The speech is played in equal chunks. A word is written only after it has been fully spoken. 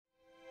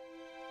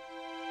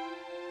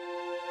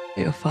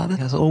Your father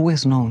has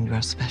always known you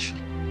are special.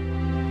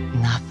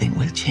 Nothing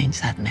will change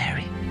that,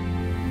 Mary.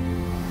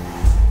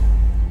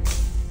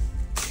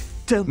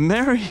 Tell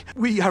Mary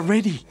we are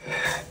ready.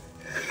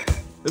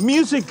 The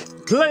music,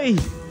 play!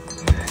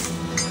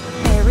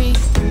 Mary,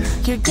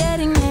 you're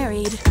getting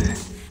married.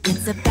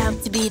 It's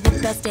about to be the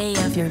best day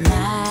of your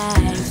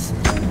life.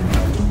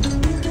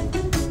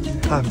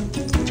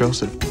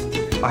 Joseph,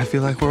 I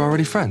feel like we're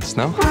already friends,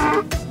 no?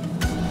 Mary,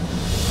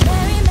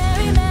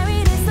 Mary,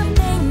 married is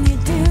something you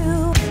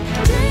do.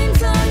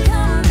 Dreams are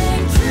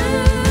coming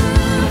true.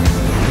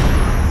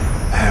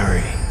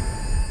 Harry,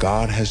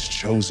 God has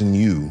chosen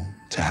you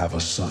to have a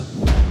son,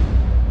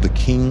 the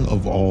King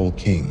of all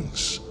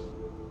kings.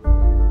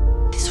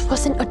 This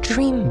wasn't a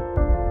dream.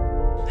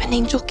 An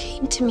angel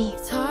came to me.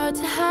 It's hard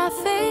to have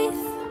faith.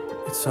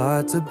 It's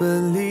hard to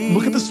believe.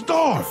 Look at the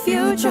star!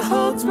 Future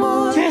holds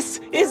more. This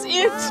is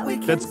it!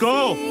 Let's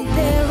go!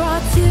 There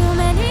are too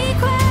many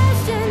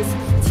questions,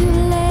 too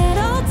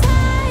little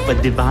time.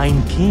 A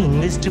divine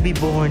king is to be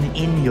born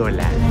in your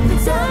land.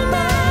 It's a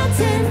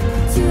mountain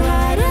too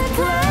high to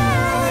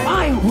climb.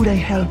 Why would I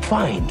help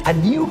find a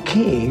new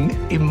king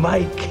in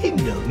my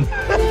kingdom?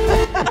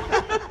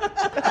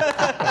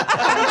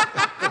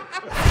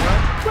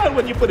 Well,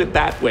 when you put it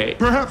that way.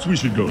 Perhaps we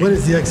should go. What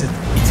is the exit?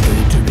 It's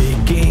going to be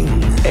king.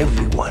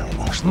 Everyone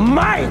wants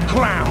my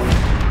crown.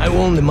 I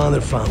won the mother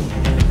found.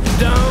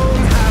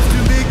 Don't have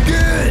to be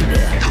good.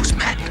 Those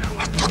men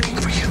are looking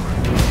for you.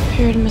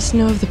 Herod must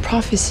know of the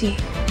prophecy.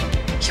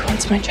 He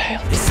wants my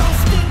child. It's so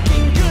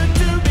stinking good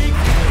to be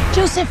king.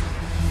 Joseph!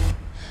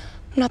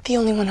 I'm not the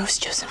only one who's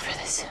chosen for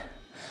this.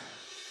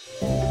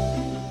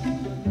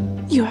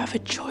 You have a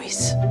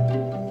choice.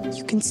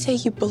 You can say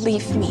you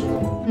believe me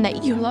and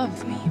that you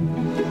love me.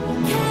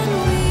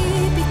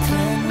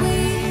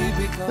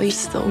 Will you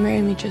still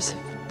marry me, Joseph?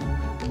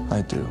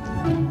 I do.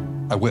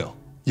 I will.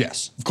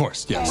 Yes, of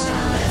course, yes.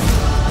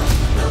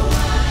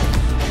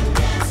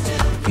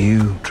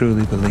 You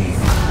truly believe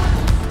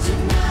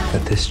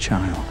that this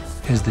child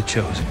is the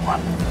chosen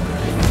one?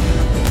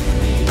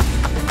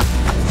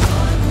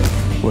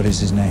 What is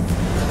his name?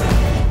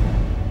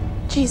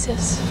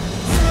 Jesus.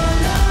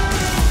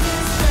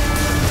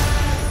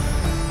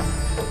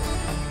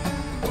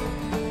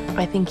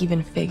 I think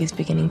even Fig is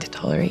beginning to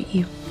tolerate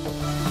you.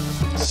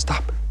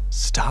 Stop.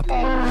 Stop.